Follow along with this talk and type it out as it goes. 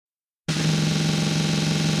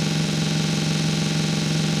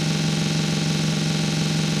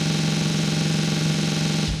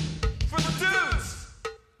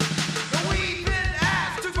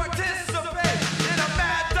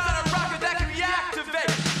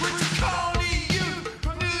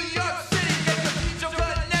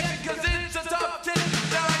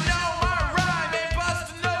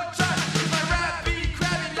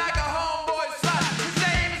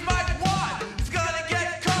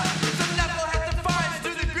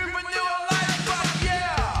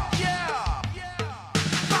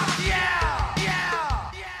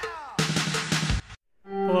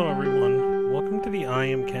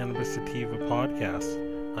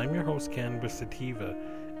Podcast. I'm your host, Cannabis Sativa.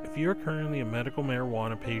 If you are currently a medical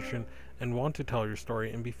marijuana patient and want to tell your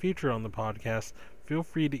story and be featured on the podcast, feel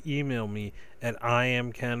free to email me at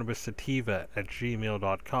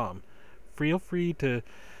iamcannabissativa@gmail.com. Feel free to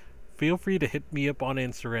hit me up on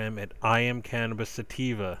Instagram at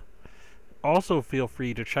iamcannabissativa. Also, feel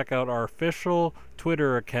free to check out our official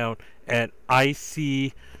Twitter account at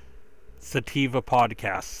IC Sativa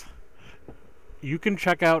Podcasts. You can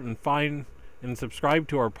check out and find and subscribe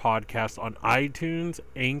to our podcast on iTunes,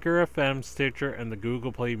 Anchor FM, Stitcher, and the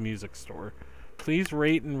Google Play Music Store. Please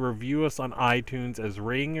rate and review us on iTunes, as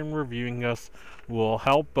rating and reviewing us will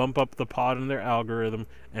help bump up the pod in their algorithm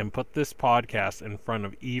and put this podcast in front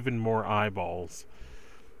of even more eyeballs.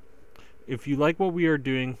 If you like what we are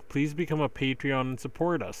doing, please become a Patreon and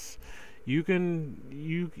support us. We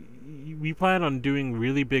plan on doing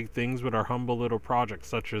really big things with our humble little projects,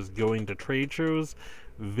 such as going to trade shows,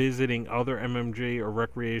 visiting other MMJ or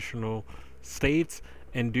recreational states,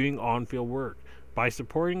 and doing on-field work. By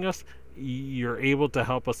supporting us, you're able to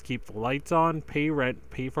help us keep the lights on, pay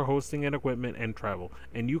rent, pay for hosting and equipment, and travel.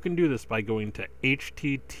 And you can do this by going to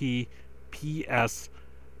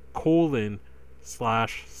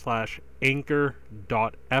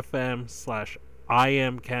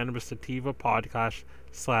https://anchor.fm/iamcannabissativa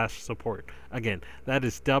podcast/support. Again, that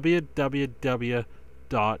is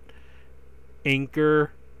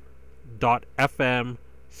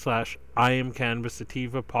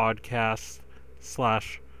www.anchor.fm/iamcannabissativa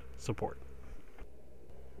podcast/support.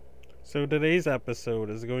 So today's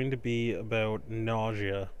episode is going to be about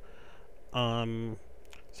nausea. So I'm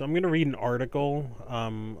going to read an article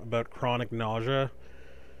about chronic nausea.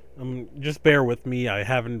 Just bear with me. I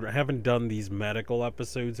haven't done these medical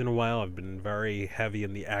episodes in a while. I've been very heavy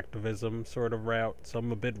in the activism sort of route, so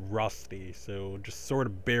I'm a bit rusty. So just sort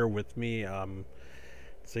of bear with me.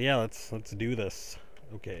 So yeah, let's do this.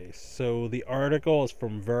 Okay, so the article is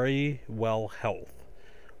from Very Well Health.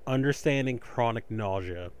 Understanding chronic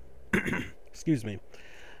nausea. Excuse me.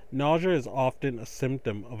 Nausea is often a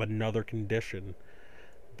symptom of another condition,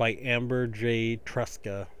 by Amber J.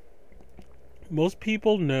 Tresca. Most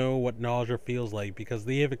people know what nausea feels like because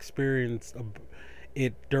they have experienced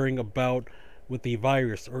it during a bout with the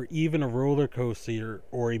virus, or even a roller coaster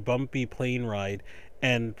or a bumpy plane ride,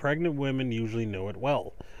 and pregnant women usually know it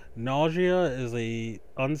well. Nausea is a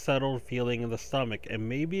unsettled feeling in the stomach and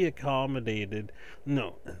may be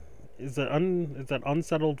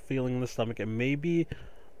unsettled feeling in the stomach and may be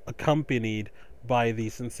accompanied by the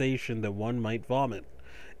sensation that one might vomit.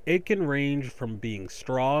 It can range from being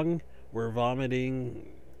strong, where vomiting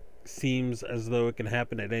seems as though it can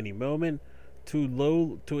happen at any moment, to a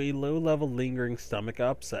low-level lingering stomach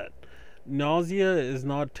upset. Nausea is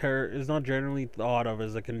not generally thought of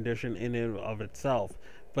as a condition in and of itself,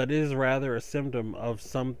 but is rather a symptom of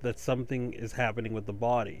that something is happening with the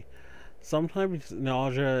body. Sometimes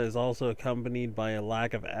nausea is also accompanied by a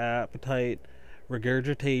lack of appetite,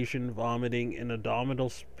 regurgitation, vomiting, and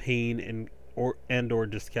abdominal pain and or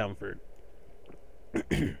discomfort.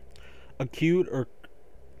 Acute or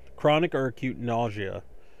chronic or acute nausea.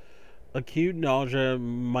 Acute nausea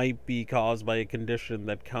might be caused by a condition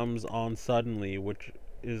that comes on suddenly, which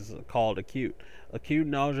is called acute. Acute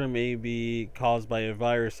nausea may be caused by a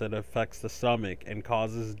virus that affects the stomach and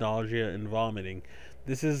causes nausea and vomiting.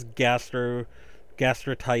 This is gastritis,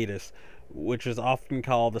 which is often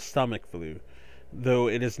called the stomach flu, though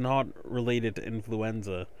it is not related to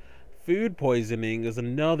influenza. Food poisoning is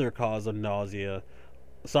another cause of nausea,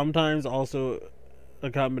 sometimes also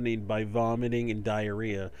accompanied by vomiting and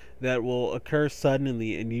diarrhea, that will occur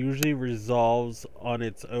suddenly and usually resolves on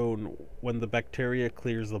its own when the bacteria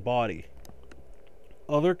clears the body.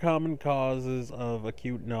 Other common causes of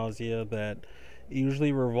acute nausea that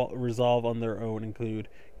usually resolve on their own include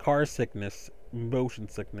car sickness, motion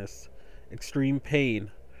sickness, extreme pain,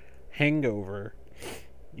 hangover,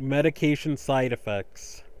 medication side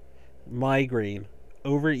effects, migraine,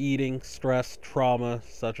 overeating, stress, trauma,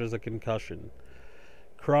 such as a concussion.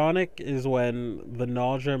 Chronic is when the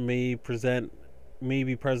nausea may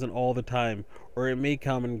be present all the time, or it may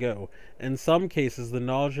come and go. In some cases, the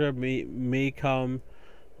nausea may come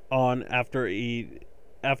on after a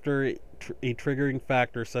triggering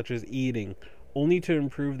factor, such as eating, only to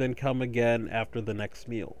improve, then come again after the next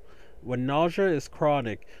meal. When nausea is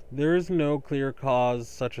chronic, there is no clear cause,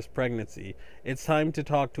 such as pregnancy. It's time to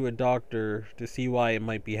talk to a doctor to see why it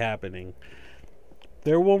might be happening.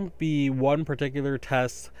 There won't be one particular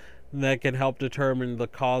test that can help determine the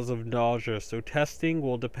cause of nausea, so testing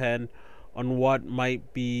will depend on what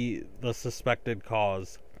might be the suspected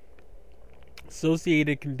cause.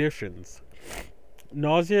 Associated conditions.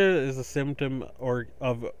 Nausea is a symptom or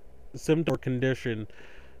condition,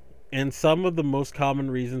 and some of the most common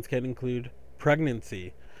reasons can include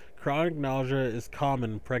pregnancy. Chronic nausea is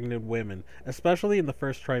common in pregnant women, especially in the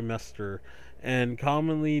first trimester, and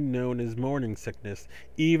commonly known as morning sickness,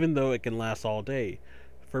 even though it can last all day.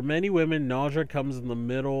 For many women, nausea comes in the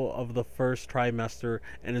middle of the first trimester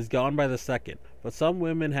and is gone by the second, but some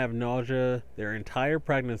women have nausea their entire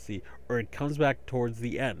pregnancy, or it comes back towards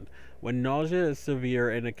the end. When nausea is severe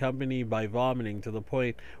and accompanied by vomiting to the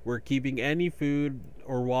point where keeping any food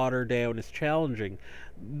or water down is challenging,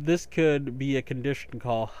 this could be a condition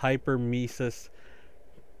called hyperemesis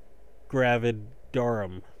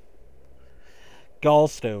gravidarum.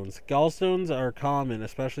 Gallstones. Gallstones are common,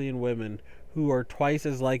 especially in women, who are twice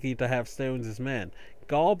as likely to have stones as men.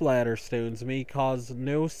 Gallbladder stones may cause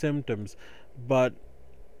no symptoms, but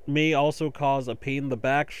may also cause a pain in the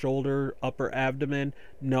back, shoulder, upper abdomen,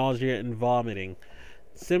 nausea, and vomiting.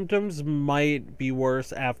 Symptoms might be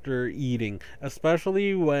worse after eating,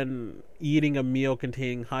 especially when eating a meal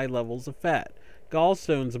containing high levels of fat.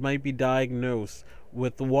 Gallstones might be diagnosed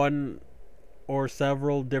with one or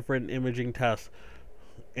several different imaging tests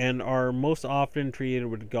and are most often treated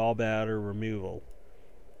with gallbladder removal.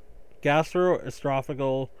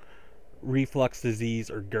 Gastroesophageal reflux disease,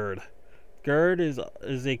 or GERD. GERD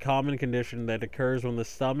is a common condition that occurs when the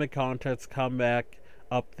stomach contents come back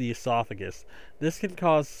up the esophagus. This can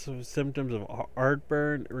cause symptoms of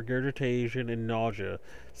heartburn, regurgitation, and nausea.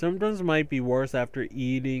 Symptoms might be worse after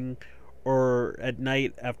eating or at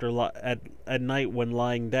night at night when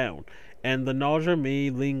lying down, and the nausea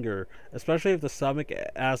may linger, especially if the stomach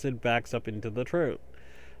acid backs up into the throat.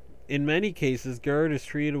 In many cases, GERD is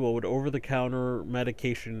treatable with over-the-counter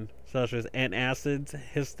medication such as antacids,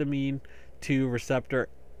 histamine 2 receptor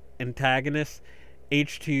antagonists,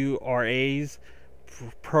 H2RAs,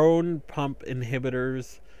 proton pump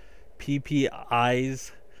inhibitors,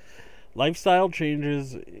 PPIs. Lifestyle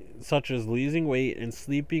changes such as losing weight and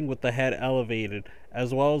sleeping with the head elevated,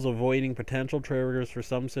 as well as avoiding potential triggers for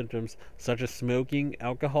some symptoms such as smoking,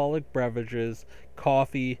 alcoholic beverages,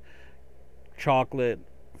 coffee, chocolate,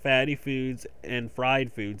 fatty foods, and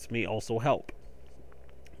fried foods may also help.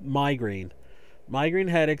 Migraine. Migraine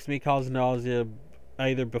headaches may cause nausea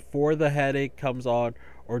either before the headache comes on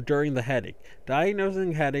or during the headache.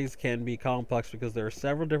 Diagnosing headaches can be complex because there are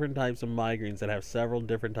several different types of migraines that have several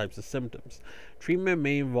different types of symptoms. Treatment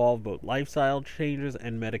may involve both lifestyle changes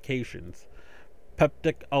and medications.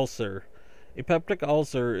 Peptic ulcer. A peptic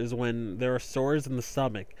ulcer is when there are sores in the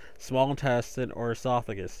stomach, small intestine, or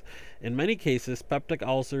esophagus. In many cases, peptic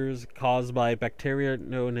ulcers caused by bacteria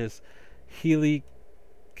known as Helicobacter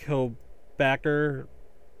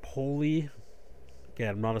pylori. Again,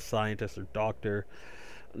 I'm not a scientist or doctor.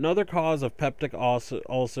 Another cause of peptic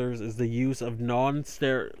ulcers is the use of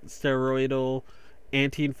non-steroidal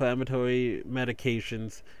anti-inflammatory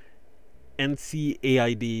medications,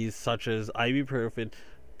 NSAIDs, such as ibuprofen,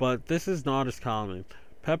 but this is not as common.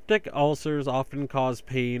 Peptic ulcers often cause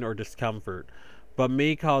pain or discomfort, but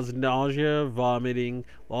may cause nausea, vomiting,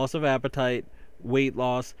 loss of appetite, weight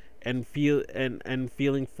loss, and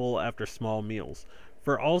feeling full after small meals.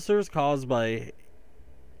 For ulcers caused by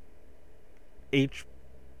H.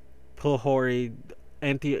 pylori,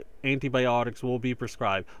 antibiotics will be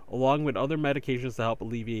prescribed, along with other medications to help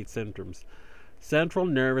alleviate symptoms. Central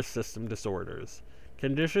nervous system disorders.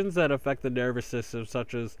 Conditions that affect the nervous system,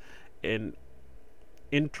 such as an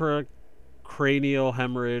intracranial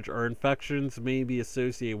hemorrhage or infections, may be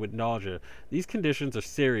associated with nausea. These conditions are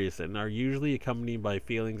serious and are usually accompanied by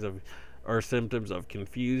feelings of or symptoms of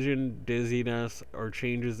confusion, dizziness, or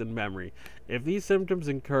changes in memory. If these symptoms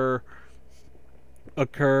occur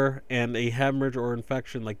and a hemorrhage or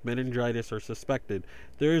infection like meningitis are suspected,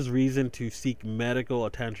 there is reason to seek medical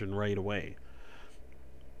attention right away.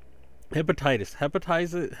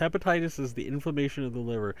 Hepatitis is the inflammation of the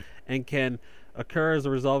liver and can occur as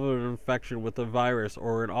a result of an infection with a virus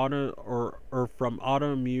or from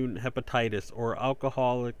autoimmune hepatitis or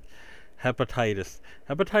alcoholic hepatitis.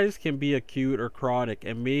 Hepatitis can be acute or chronic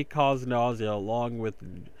and may cause nausea along with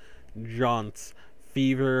jaundice,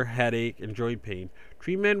 fever, headache, and joint pain.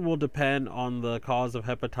 Treatment will depend on the cause of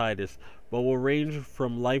hepatitis, but will range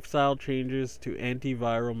from lifestyle changes to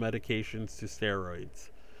antiviral medications to steroids.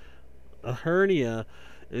 A hernia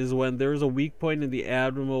is when there is a weak point in the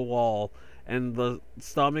abdominal wall and the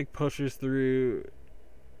stomach pushes through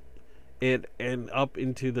it and up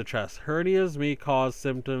into the chest. Hernias may cause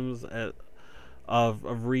symptoms of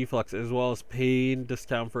reflux as well as pain,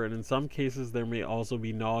 discomfort, and in some cases there may also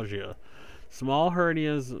be nausea. Small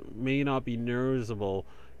hernias may not be noticeable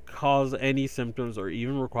cause any symptoms or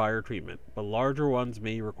even require treatment, but larger ones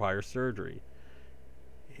may require surgery.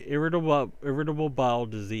 Irritable bowel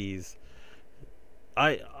disease.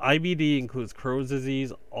 IBD includes Crohn's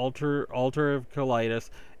disease, ulcerative colitis,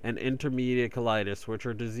 and intermediate colitis, which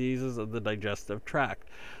are diseases of the digestive tract.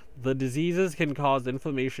 The diseases can cause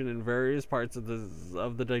inflammation in various parts of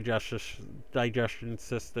the digestion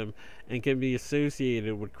system and can be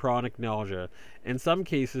associated with chronic nausea. In some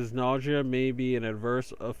cases, nausea may be an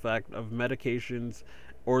adverse effect of medications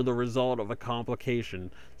or the result of a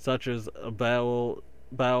complication, such as a bowel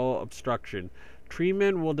obstruction.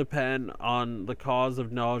 Treatment will depend on the cause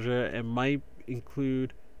of nausea and might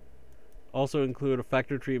also include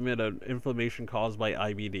effective treatment of inflammation caused by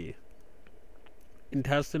IBD.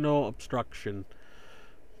 Intestinal obstruction.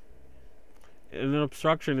 An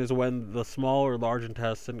obstruction is when the small or large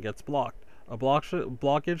intestine gets blocked. A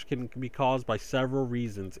blockage can be caused by several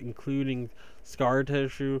reasons, including scar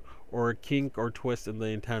tissue or a kink or twist in the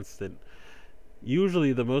intestine.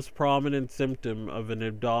 Usually, the most prominent symptom of an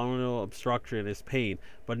abdominal obstruction is pain,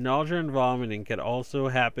 but nausea and vomiting can also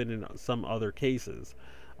happen in some other cases.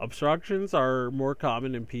 Obstructions are more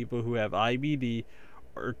common in people who have IBD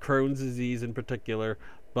or Crohn's disease in particular,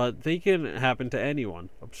 but they can happen to anyone.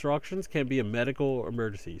 Obstructions can be a medical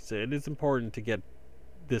emergency, so it is important to get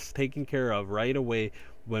this taken care of right away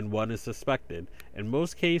when one is suspected. In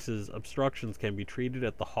most cases, obstructions can be treated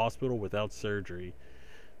at the hospital without surgery.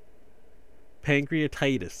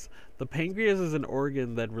 Pancreatitis. The pancreas is an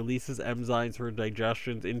organ that releases enzymes for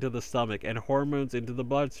digestion into the stomach and hormones into the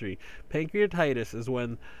bloodstream. Pancreatitis is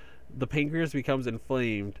when the pancreas becomes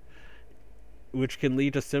inflamed, which can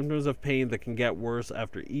lead to symptoms of pain that can get worse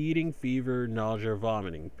after eating, fever, nausea,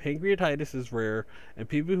 vomiting. Pancreatitis is rare, and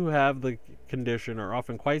people who have the condition are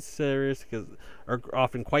often quite sick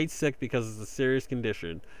because it's a serious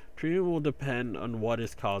condition. Treatment will depend on what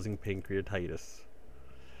is causing pancreatitis.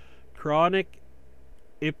 Chronic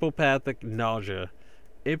idiopathic nausea.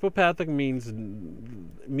 Idiopathic means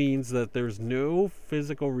that there's no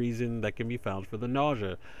physical reason that can be found for the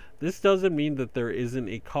nausea. This doesn't mean that there isn't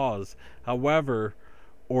a cause, however,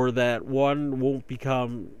 or that one won't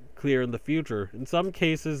become clear in the future. In some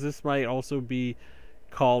cases, this might also be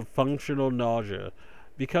called functional nausea.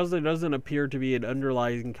 Because there doesn't appear to be an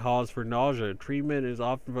underlying cause for nausea, treatment is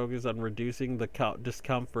often focused on reducing the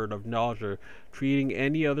discomfort of nausea, treating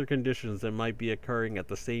any other conditions that might be occurring at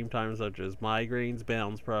the same time, such as migraines,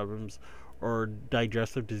 balance problems, or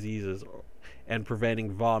digestive diseases, and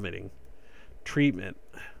preventing vomiting. Treatment.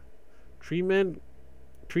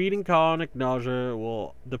 Treating chronic nausea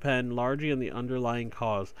will depend largely on the underlying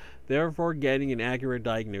cause. Therefore, getting an accurate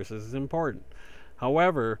diagnosis is important.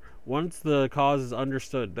 However, once the cause is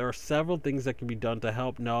understood, there are several things that can be done to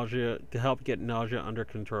help get nausea under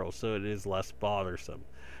control so it is less bothersome.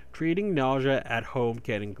 Treating nausea at home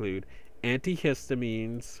can include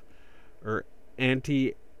antihistamines or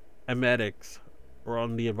antiemetics or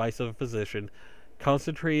on the advice of a physician,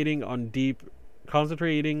 concentrating on deep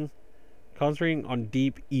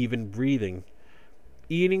even breathing.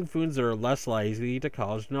 Eating foods that are less likely to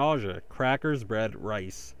cause nausea: crackers, bread,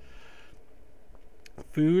 rice.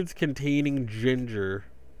 Foods containing ginger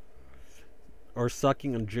or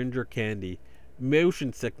sucking on ginger candy.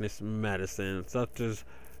 Motion sickness medicine such as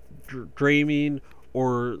Dramamine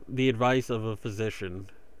or the advice of a physician.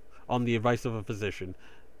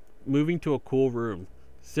 Moving to a cool room.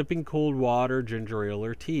 Sipping cold water, ginger ale,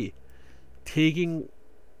 or tea. Taking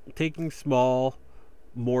small,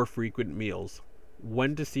 more frequent meals.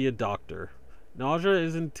 When to see a doctor. Nausea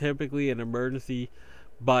isn't typically an emergency,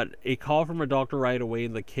 but call a doctor right away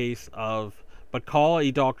in the case of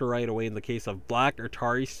black or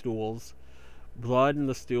tarry stools, blood in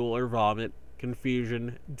the stool or vomit,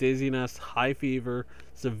 confusion, dizziness, high fever,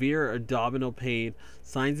 severe abdominal pain,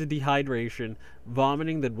 signs of dehydration,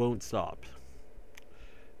 vomiting that won't stop.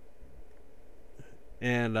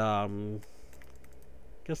 And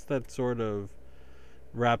guess that sort of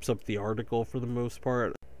wraps up the article for the most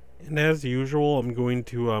part. And as usual, I'm going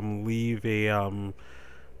to leave a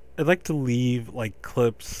I'd like to leave like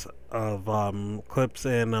clips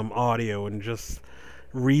and audio and just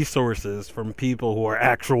resources from people who are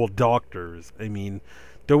actual doctors. I mean,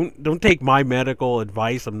 don't take my medical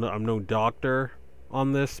advice. I'm no doctor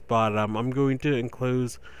on this, but I'm going to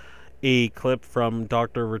enclose a clip from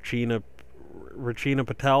Dr. Rachina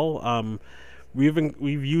Patel.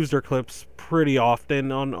 We've used her clips pretty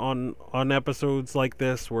often on episodes like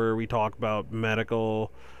this where we talk about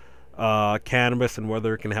medical cannabis and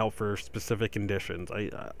whether it can help for specific conditions.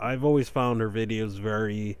 I've always found her videos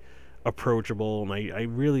very approachable, and I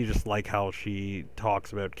really just like how she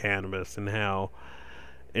talks about cannabis and how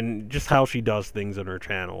and just how she does things on her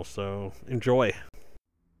channel. So enjoy.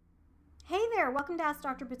 Hey there, welcome to Ask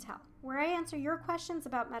Dr. Patel, where I answer your questions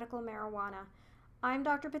about medical marijuana. I'm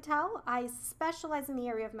Dr. Patel. I specialize in the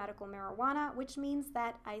area of medical marijuana, which means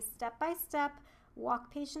that I step-by-step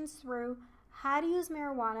walk patients through how to use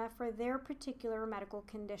marijuana for their particular medical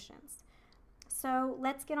conditions. So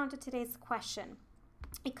let's get on to today's question.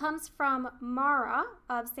 It comes from Mara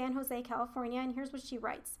of San Jose, California, and here's what she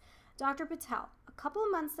writes. Dr. Patel, a couple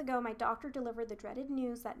of months ago, my doctor delivered the dreaded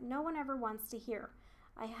news that no one ever wants to hear.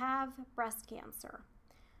 I have breast cancer.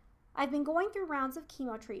 I've been going through rounds of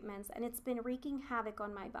chemo treatments, and it's been wreaking havoc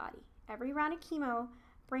on my body. Every round of chemo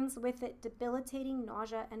brings with it debilitating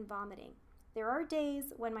nausea and vomiting. There are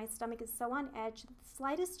days when my stomach is so on edge that the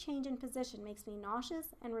slightest change in position makes me nauseous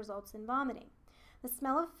and results in vomiting. The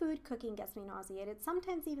smell of food cooking gets me nauseated.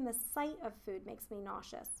 Sometimes even the sight of food makes me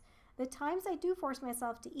nauseous. The times I do force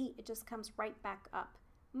myself to eat, it just comes right back up.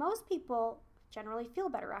 Most people generally feel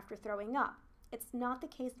better after throwing up. It's not the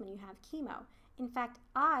case when you have chemo. In fact,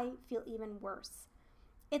 I feel even worse.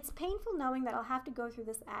 It's painful knowing that I'll have to go through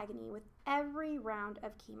this agony with every round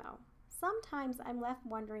of chemo. Sometimes I'm left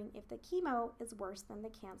wondering if the chemo is worse than the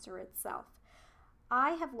cancer itself.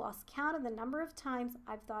 I have lost count of the number of times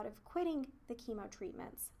I've thought of quitting the chemo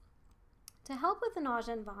treatments. To help with the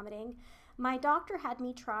nausea and vomiting, my doctor had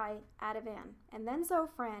me try Ativan, and then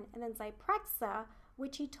Zofran, and then Zyprexa,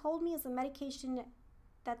 which he told me is a medication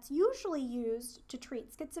that's usually used to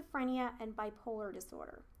treat schizophrenia and bipolar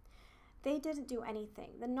disorder. They didn't do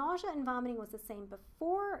anything. The nausea and vomiting was the same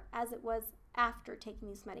before as it was after taking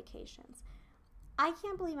these medications. I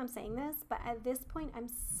can't believe I'm saying this, but at this point I'm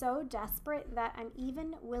so desperate that I'm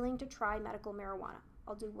even willing to try medical marijuana.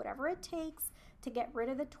 I'll do whatever it takes to get rid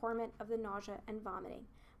of the torment of the nausea and vomiting.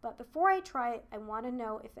 But before I try it, I want to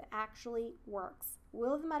know if it actually works.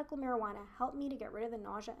 Will the medical marijuana help me to get rid of the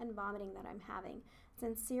nausea and vomiting that I'm having?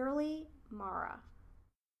 Sincerely, Mara.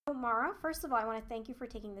 So Mara, first of all, I want to thank you for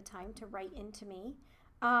taking the time to write into me.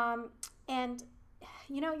 And,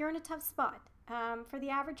 you're in a tough spot. For the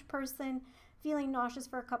average person, feeling nauseous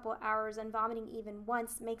for a couple of hours and vomiting even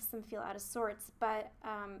once makes them feel out of sorts. But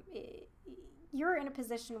you're in a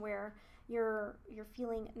position where you're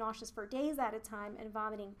feeling nauseous for days at a time and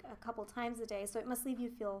vomiting a couple times a day, so it must leave you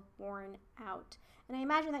feel worn out. And I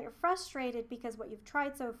imagine that you're frustrated because what you've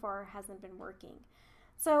tried so far hasn't been working.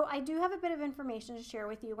 So I do have a bit of information to share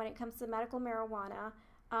with you when it comes to medical marijuana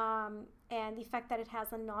and the effect that it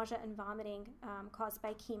has on nausea and vomiting caused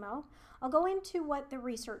by chemo. I'll go into what the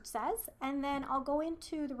research says, and then I'll go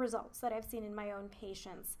into the results that I've seen in my own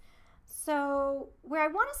patients. So where I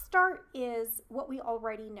want to start is what we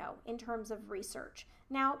already know in terms of research.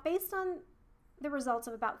 Now, based on the results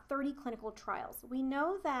of about 30 clinical trials, we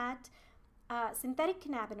know that synthetic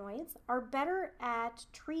cannabinoids are better at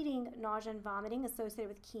treating nausea and vomiting associated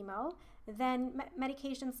with chemo than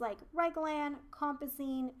medications like Reglan,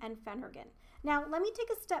 Compazine, and Phenergan. Now, let me take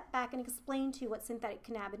a step back and explain to you what synthetic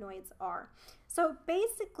cannabinoids are. So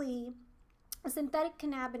basically, a synthetic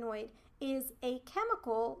cannabinoid is a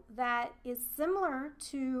chemical that is similar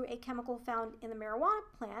to a chemical found in the marijuana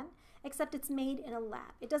plant, except it's made in a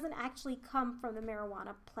lab. It doesn't actually come from the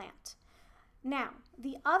marijuana plant. Now,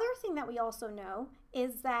 the other thing that we also know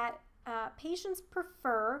is that patients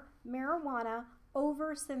prefer marijuana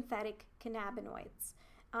over synthetic cannabinoids.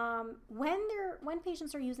 When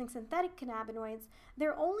patients are using synthetic cannabinoids,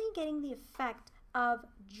 they're only getting the effect of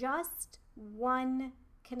just one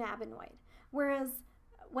cannabinoid. Whereas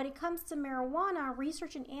when it comes to marijuana,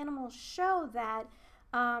 research in animals show that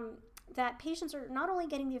that patients are not only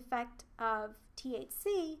getting the effect of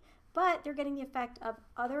THC, but they're getting the effect of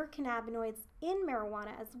other cannabinoids in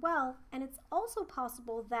marijuana as well. And it's also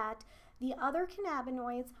possible that the other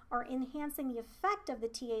cannabinoids are enhancing the effect of the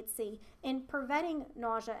THC in preventing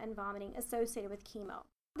nausea and vomiting associated with chemo.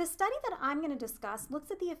 The study that I'm going to discuss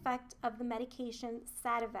looks at the effect of the medication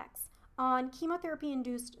Sativex on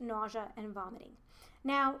chemotherapy-induced nausea and vomiting.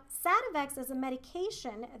 Now, Sativex is a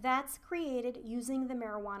medication that's created using the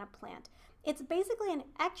marijuana plant. It's basically an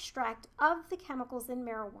extract of the chemicals in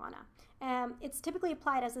marijuana. It's typically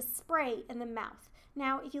applied as a spray in the mouth.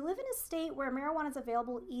 Now, if you live in a state where marijuana is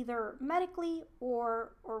available either medically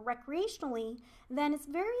or recreationally, then it's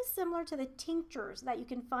very similar to the tinctures that you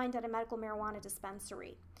can find at a medical marijuana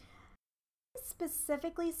dispensary.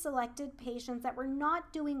 Specifically selected patients that were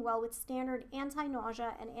not doing well with standard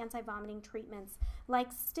anti-nausea and anti-vomiting treatments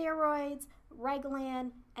like steroids,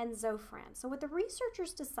 Reglan, and Zofran. So what the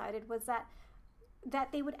researchers decided was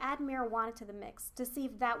that they would add marijuana to the mix to see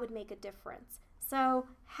if that would make a difference. So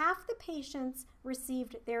half the patients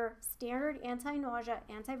received their standard anti-nausea,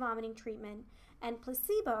 anti-vomiting treatment, and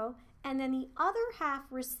placebo, and then the other half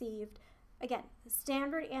received, again,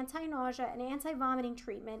 standard anti-nausea and anti-vomiting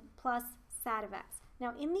treatment plus Sativex.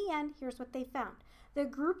 Now, in the end, here's what they found. The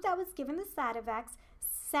group that was given the Sativex,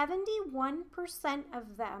 71%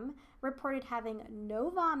 of them reported having no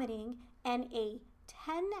vomiting and a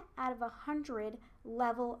 10 out of 100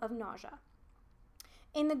 level of nausea.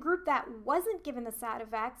 In the group that wasn't given the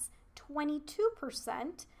Sativex,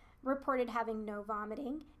 22% reported having no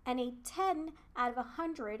vomiting and a 10 out of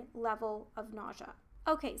 100 level of nausea.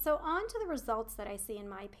 Okay, so on to the results that I see in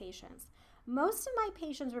my patients. Most of my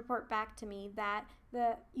patients report back to me that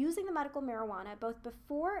using the medical marijuana, both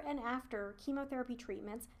before and after chemotherapy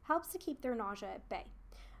treatments, helps to keep their nausea at bay.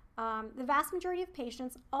 The vast majority of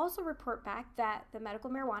patients also report back that the medical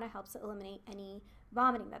marijuana helps to eliminate any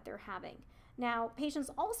vomiting that they're having. Now, patients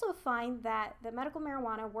also find that the medical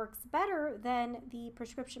marijuana works better than the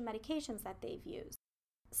prescription medications that they've used.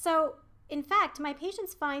 So, in fact, my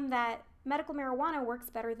patients find that medical marijuana works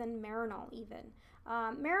better than Marinol even.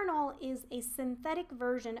 Marinol is a synthetic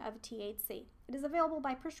version of THC. It is available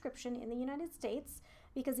by prescription in the United States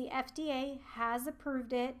because the FDA has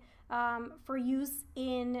approved it for use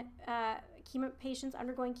in patients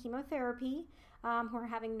undergoing chemotherapy who are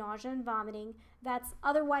having nausea and vomiting that's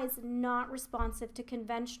otherwise not responsive to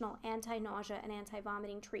conventional anti-nausea and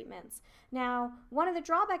anti-vomiting treatments. Now, one of the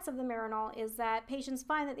drawbacks of the Marinol is that patients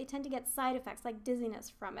find that they tend to get side effects like dizziness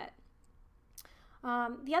from it.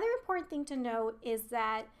 The other important thing to note is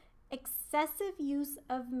that excessive use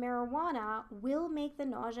of marijuana will make the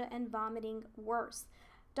nausea and vomiting worse.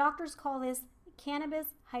 Doctors call this cannabis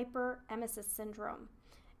hyperemesis syndrome.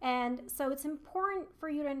 And so it's important for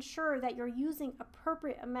you to ensure that you're using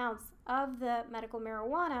appropriate amounts of the medical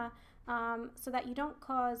marijuana so that you don't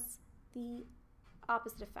cause the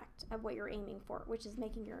opposite effect of what you're aiming for, which is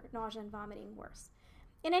making your nausea and vomiting worse.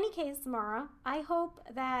 In any case, Mara, I hope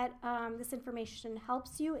that this information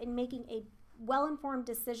helps you in making a well-informed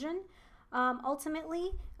decision.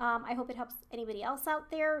 Ultimately, I hope it helps anybody else out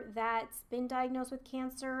there that's been diagnosed with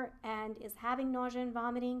cancer and is having nausea and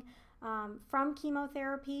vomiting from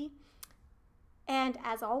chemotherapy. And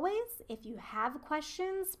as always, if you have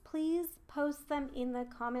questions, please post them in the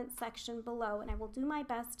comment section below, and I will do my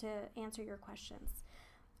best to answer your questions.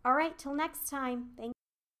 All right, till next time. Thank you.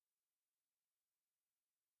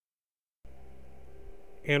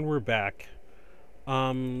 And we're back.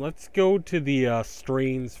 Let's go to the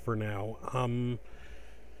strains for now.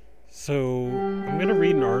 So I'm going to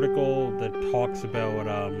read an article that talks about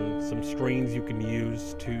some strains you can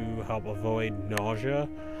use to help avoid nausea.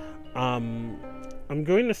 I'm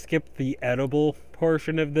going to skip the edible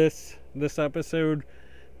portion of this episode,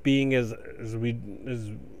 being as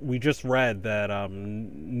we just read that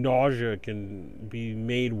nausea can be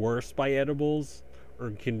made worse by edibles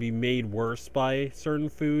or can be made worse by certain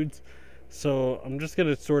foods. So I'm just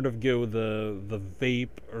gonna sort of go the vape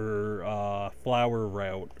or flower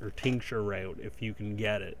route or tincture route if you can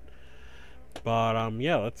get it. But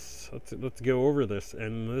yeah, let's go over this.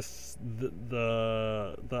 And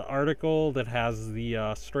the article that has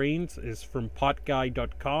the strains is from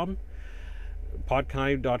potguide.com,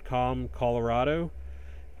 Colorado.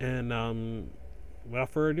 And without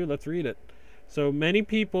further ado, let's read it. So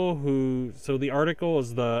the article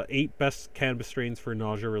is the 8 best cannabis strains for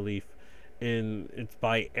nausea relief, and it's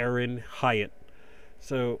by Aaron Hyatt.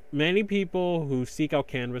 So many people who seek out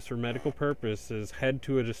cannabis for medical purposes head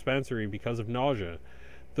to a dispensary because of nausea.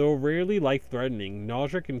 Though rarely life-threatening,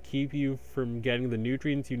 nausea can keep you from getting the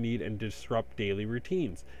nutrients you need and disrupt daily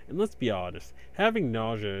routines. And let's be honest, having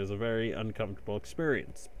nausea is a very uncomfortable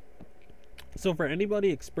experience. So for anybody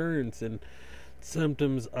experiencing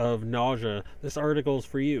symptoms of nausea, this article is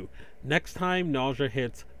for you. Next time nausea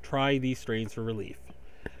hits, try these strains for relief.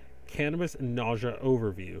 Cannabis and nausea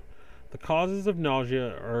overview. The causes of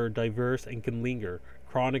nausea are diverse and can linger.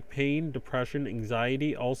 Chronic pain, depression,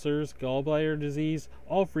 anxiety, ulcers, gallbladder disease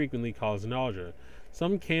all frequently cause nausea.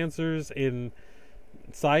 Some cancers and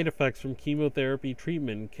side effects from chemotherapy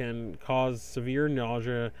treatment can cause severe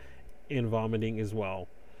nausea and vomiting as well.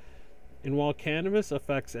 And while cannabis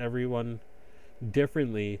affects everyone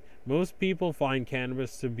differently, most people find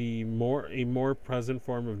cannabis to be a more present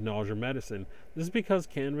form of nausea medicine. This is because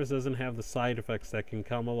cannabis doesn't have the side effects that can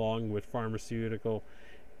come along with pharmaceutical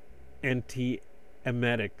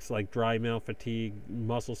antiemetics like dry mouth, fatigue,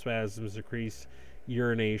 muscle spasms, decreased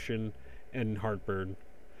urination, and heartburn.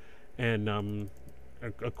 And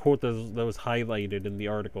a quote that was highlighted in the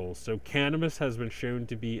article. So cannabis has been shown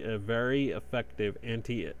to be a very effective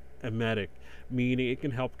antiemetic, meaning it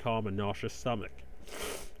can help calm a nauseous stomach.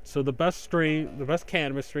 So the best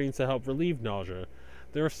cannabis strains to help relieve nausea.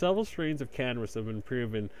 There are several strains of cannabis that have been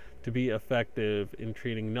proven to be effective in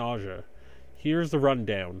treating nausea. Here's the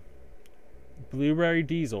rundown. Blueberry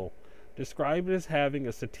Diesel, described as having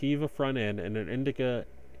a sativa front end and an indica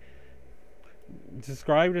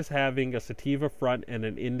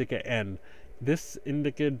end. This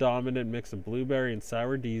indica dominant mix of blueberry and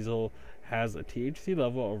sour diesel has a THC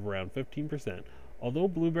level of around 15%. Although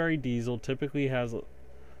blueberry diesel typically has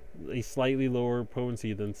a slightly lower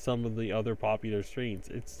potency than some of the other popular strains,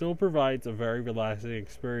 it still provides a very relaxing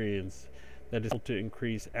experience that is able to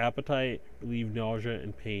increase appetite, relieve nausea,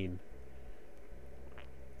 and pain.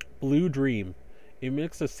 Blue Dream, a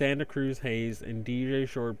mix of Santa Cruz Haze and DJ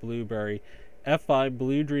Short Blueberry. F5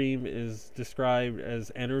 Blue Dream is described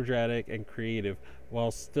as energetic and creative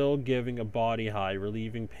while still giving a body high,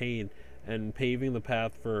 relieving pain, and paving the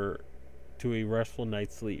path to a restful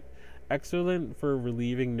night's sleep. Excellent for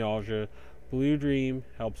relieving nausea, Blue Dream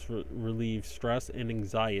helps relieve stress and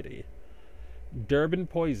anxiety. Durban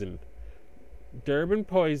Poison. Durban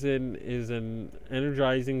Poison is an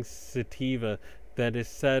energizing sativa that is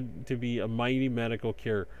said to be a mighty medical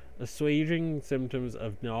cure, assuaging symptoms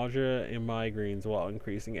of nausea and migraines while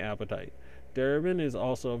increasing appetite. Durban is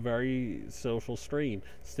also a very social strain,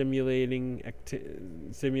 stimulating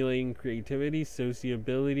creativity,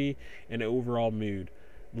 sociability, and overall mood.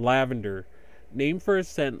 Lavender. Named for its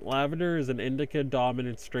scent, lavender is an indica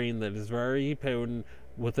dominant strain that is very potent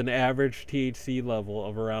with an average THC level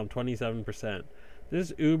of around 27%.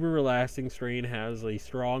 This uber relaxing strain has a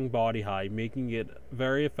strong body high, making it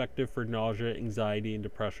very effective for nausea, anxiety, and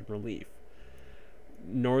depression relief.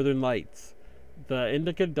 Northern Lights. The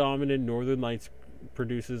indica dominant Northern Lights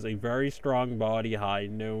produces a very strong body high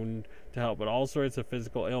known to help with all sorts of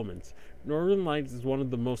physical ailments. Northern Lights is one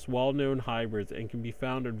of the most well-known hybrids and can be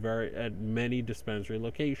found at many dispensary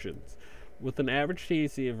locations. With an average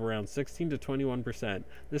THC of around 16 to 21%,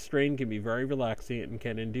 this strain can be very relaxing and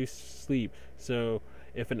can induce sleep, so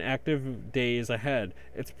if an active day is ahead,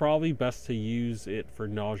 it's probably best to use it for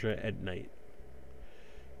nausea at night.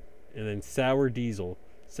 And then Sour Diesel.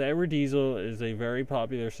 Sour Diesel is a very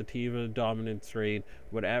popular sativa dominant strain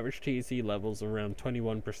with average THC levels around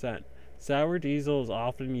 21%. Sour Diesel is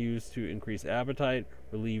often used to increase appetite,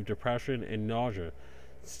 relieve depression, and nausea.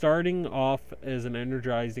 Starting off as an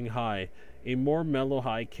energizing high, a more mellow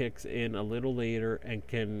high kicks in a little later and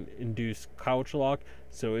can induce couch lock,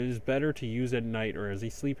 so it is better to use at night or as a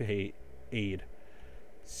sleep aid.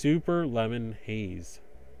 Super Lemon Haze.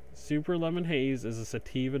 Super Lemon Haze is a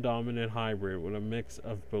sativa dominant hybrid with a mix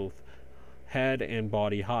of both head and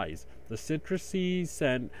body highs. The citrusy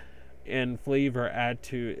scent and flavor add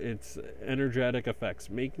to its energetic effects,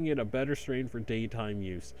 making it a better strain for daytime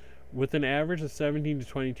use. With an average of 17 to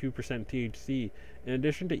 22% THC, in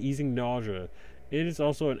addition to easing nausea, it is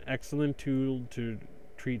also an excellent tool to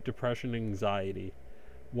treat depression and anxiety.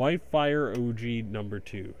 White Fire OG number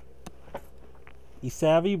 2. A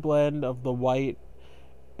savvy blend of the White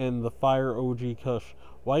and the Fire OG Kush.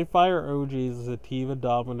 White Fire OG is a sativa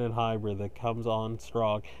dominant hybrid that comes on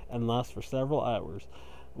strong and lasts for several hours.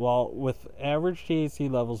 While with average THC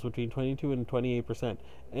levels between 22 and 28%,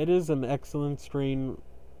 it is an excellent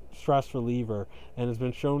stress reliever and has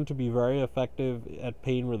been shown to be very effective at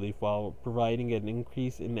pain relief while providing an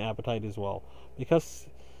increase in appetite as well. Because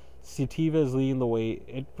sativa is leading the way,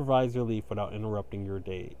 it provides relief without interrupting your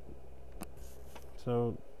day.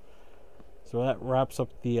 So that wraps up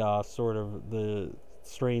the sort of the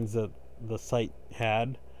strains that the site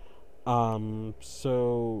had.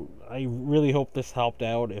 So I really hope this helped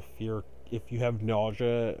out if you have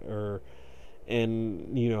nausea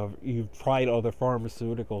and you've tried other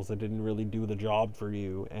pharmaceuticals that didn't really do the job for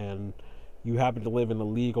you, and you happen to live in a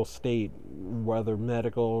legal state, whether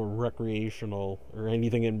medical or recreational or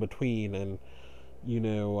anything in between, and you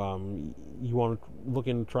want to look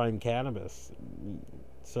into trying cannabis.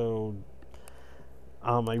 So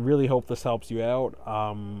I really hope this helps you out.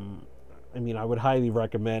 I would highly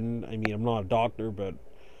recommend. I'm not a doctor, but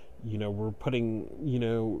we're putting,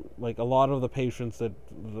 like a lot of the patients that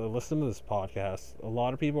listen to this podcast, a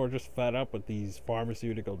lot of people are just fed up with these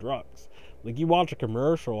pharmaceutical drugs. Like, you watch a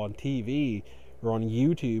commercial on TV or on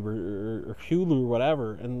YouTube or Hulu or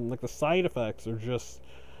whatever, and like the side effects are just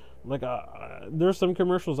like there's some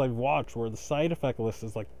commercials I've watched where the side effect list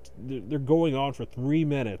is like they're going on for 3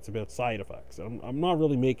 minutes about side effects. I'm not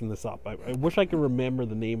really making this up. I wish I could remember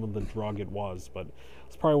the name of the drug it was, but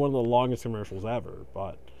it's probably one of the longest commercials ever.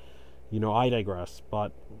 But I digress.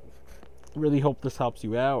 But really hope this helps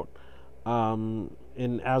you out.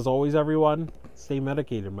 And as always, everyone, stay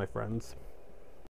medicated, my friends.